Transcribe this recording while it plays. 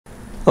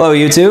Hello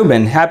YouTube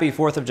and happy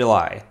 4th of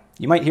July.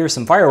 You might hear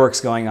some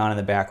fireworks going on in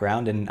the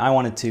background, and I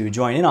wanted to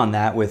join in on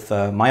that with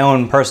my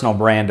own personal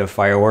brand of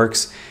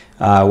fireworks,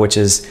 which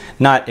is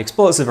not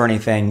explosive or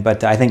anything,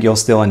 but I think you'll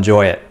still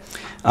enjoy it.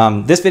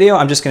 This video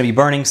I'm just going to be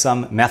burning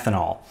some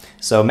methanol.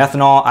 So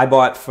methanol I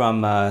bought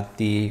from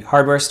the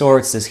hardware store.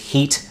 It's this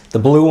Heat, the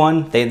blue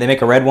one. They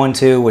make a red one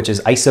too, which is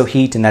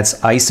isoheat, and that's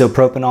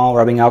isopropanol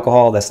rubbing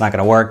alcohol. That's not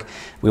going to work.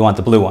 We want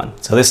the blue one.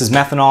 So this is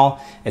methanol.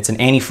 It's an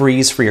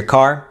antifreeze for your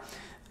car.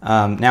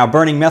 Now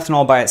burning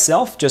methanol by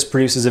itself just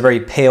produces a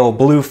very pale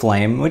blue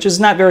flame, which is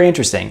not very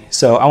interesting.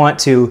 So I want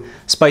to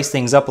spice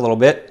things up a little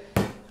bit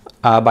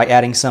by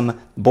adding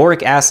some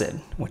boric acid,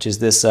 which is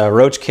this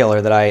roach killer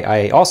that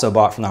I also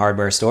bought from the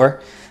hardware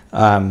store.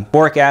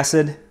 Boric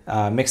acid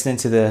mixed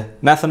into the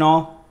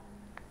methanol,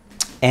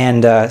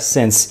 and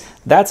since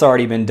that's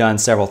already been done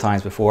several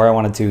times before, I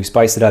wanted to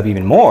spice it up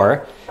even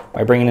more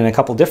by bringing in a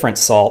couple different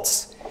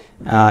salts,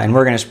 and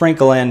we're going to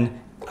sprinkle in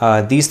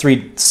these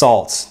three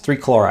salts, three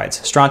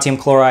chlorides: strontium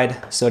chloride,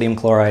 sodium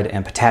chloride,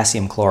 and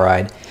potassium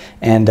chloride,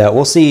 and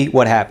we'll see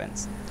what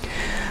happens.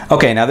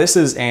 Okay, now this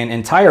is an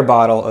entire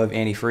bottle of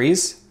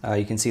antifreeze.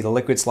 You can see the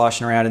liquid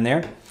sloshing around in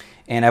there,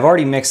 and I've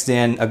already mixed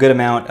in a good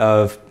amount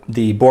of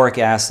the boric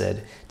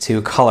acid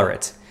to color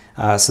it.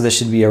 So this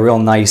should be a real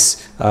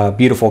nice,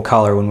 beautiful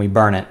color when we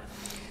burn it.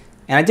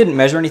 And I didn't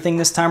measure anything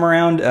this time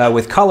around.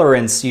 With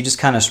colorants, you just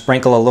kind of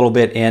sprinkle a little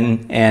bit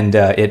in, and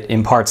it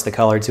imparts the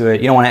color to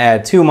it. You don't want to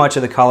add too much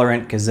of the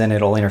colorant because then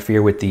it'll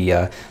interfere with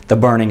the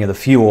burning of the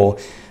fuel.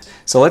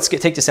 So let's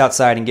take this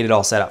outside and get it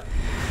all set up.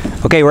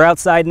 Okay, we're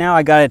outside now.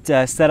 I got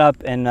it set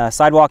up in a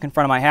sidewalk in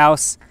front of my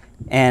house,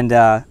 and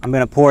I'm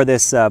going to pour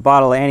this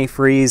bottle of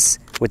antifreeze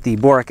with the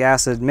boric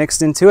acid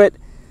mixed into it,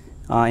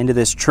 into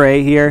this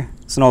tray here.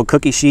 It's an old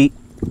cookie sheet.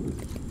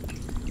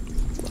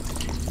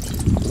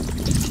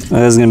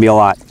 This is going to be a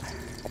lot.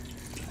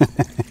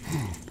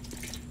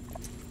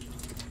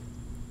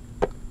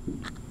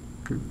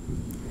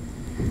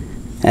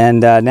 And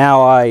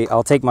now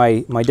I'll take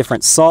my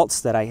different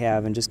salts that I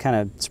have and just kind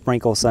of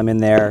sprinkle some in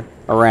there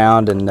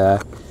around, and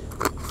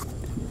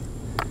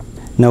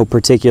no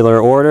particular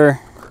order.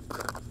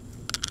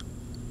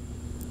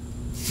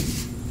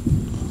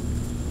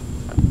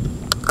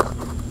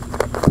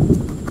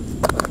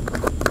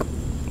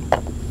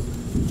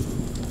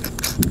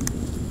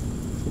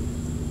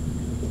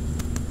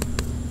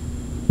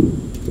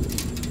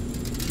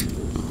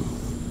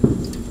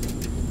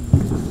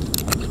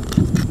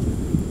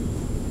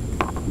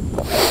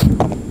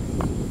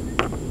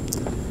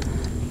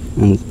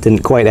 And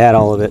didn't quite add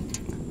all of it.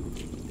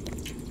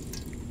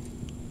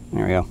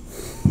 There we go.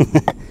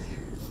 All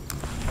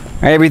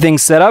right,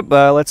 everything's set up.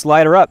 Let's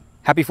light her up.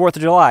 Happy 4th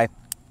of July.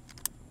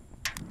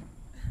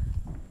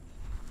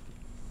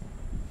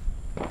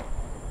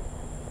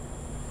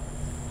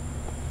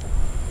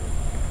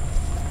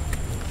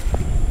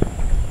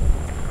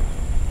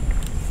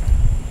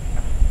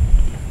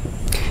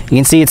 You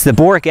can see it's the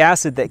boric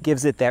acid that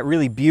gives it that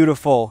really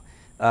beautiful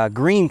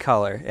green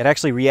color. It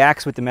actually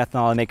reacts with the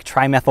methanol to make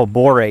trimethyl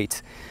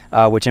borate,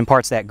 which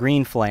imparts that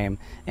green flame.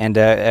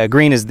 And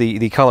green is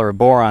the color of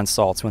boron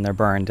salts when they're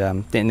burned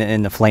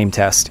in the flame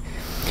test.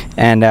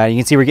 And you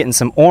can see we're getting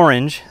some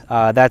orange.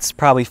 That's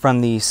probably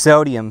from the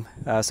sodium.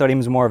 Sodium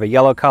is more of a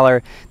yellow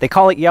color. They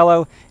call it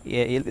yellow.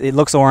 It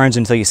looks orange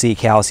until you see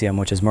calcium,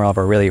 which is more of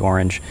a really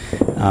orange.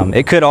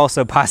 It could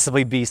also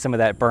possibly be some of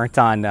that burnt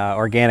on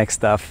organic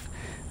stuff,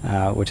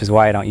 which is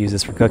why I don't use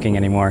this for cooking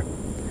anymore.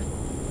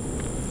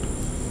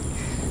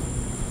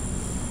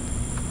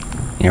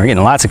 Yeah, we're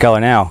getting lots of color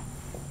now.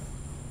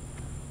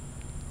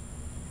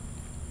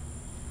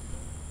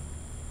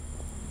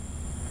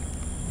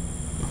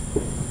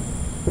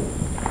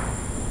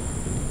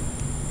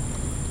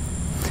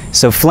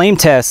 So flame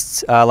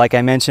tests, like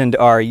I mentioned,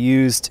 are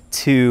used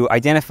to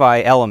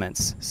identify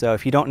elements. So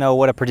if you don't know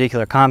what a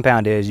particular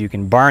compound is, you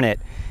can burn it,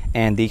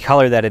 and the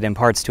color that it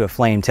imparts to a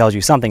flame tells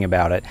you something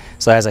about it.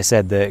 So as I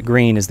said, the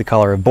green is the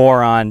color of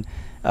boron,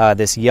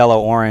 this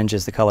yellow-orange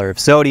is the color of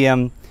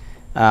sodium,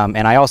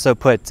 and I also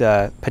put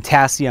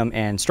potassium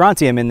and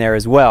strontium in there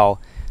as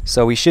well.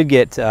 So we should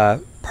get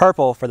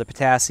purple for the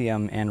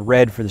potassium and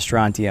red for the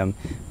strontium,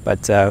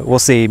 but we'll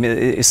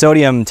see.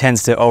 Sodium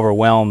tends to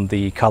overwhelm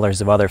the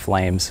colors of other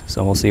flames,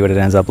 so we'll see what it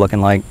ends up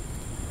looking like.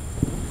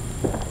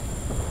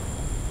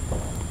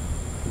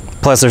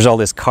 Plus there's all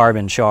this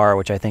carbon char,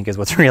 which I think is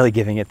what's really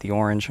giving it the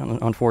orange,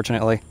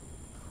 unfortunately.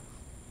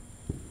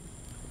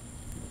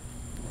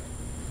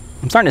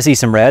 I'm starting to see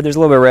some red. There's a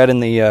little bit of red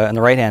in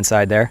the right-hand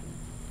side there.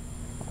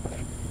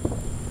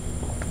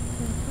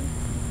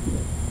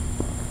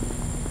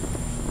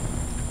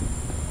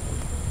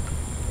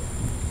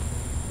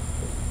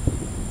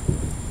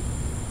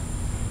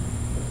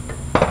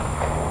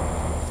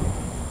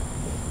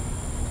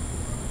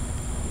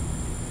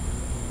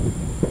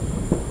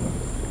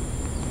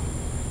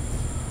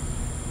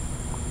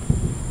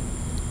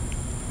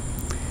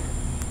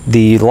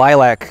 The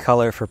lilac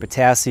color for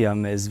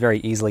potassium is very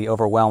easily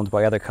overwhelmed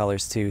by other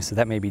colors too, so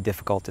that may be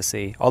difficult to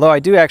see. Although I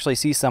do actually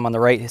see some on the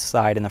right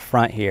side in the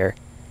front here.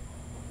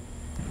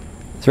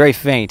 It's very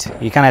faint.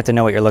 You kind of have to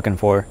know what you're looking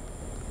for.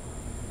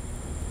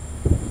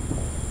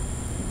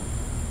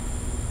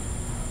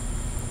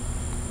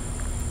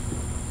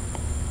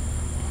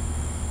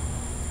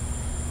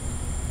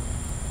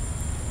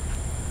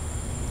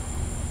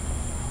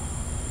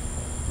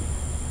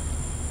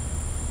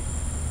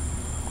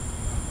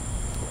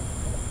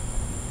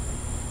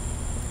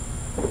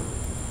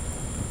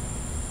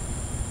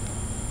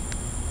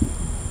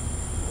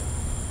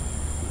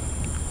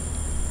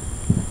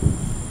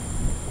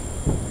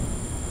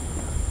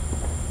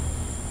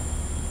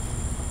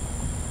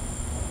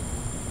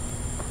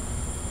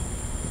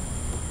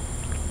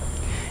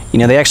 You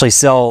know, they actually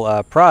sell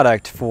a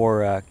product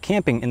for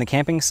camping, in the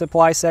camping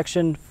supply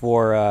section,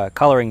 for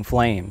coloring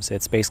flames.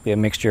 It's basically a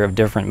mixture of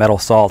different metal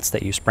salts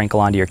that you sprinkle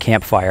onto your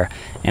campfire,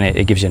 and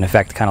it gives you an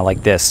effect kind of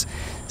like this.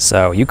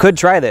 So you could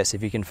try this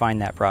if you can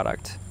find that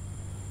product.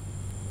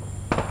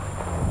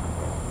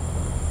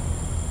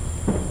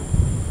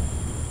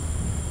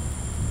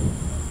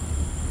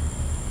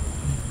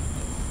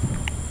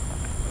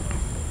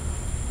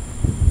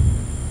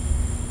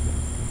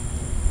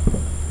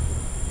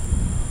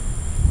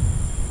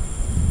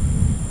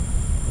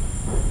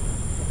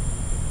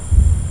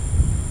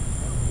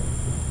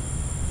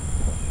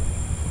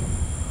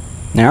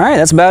 All right,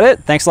 that's about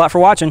it. Thanks a lot for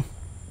watching.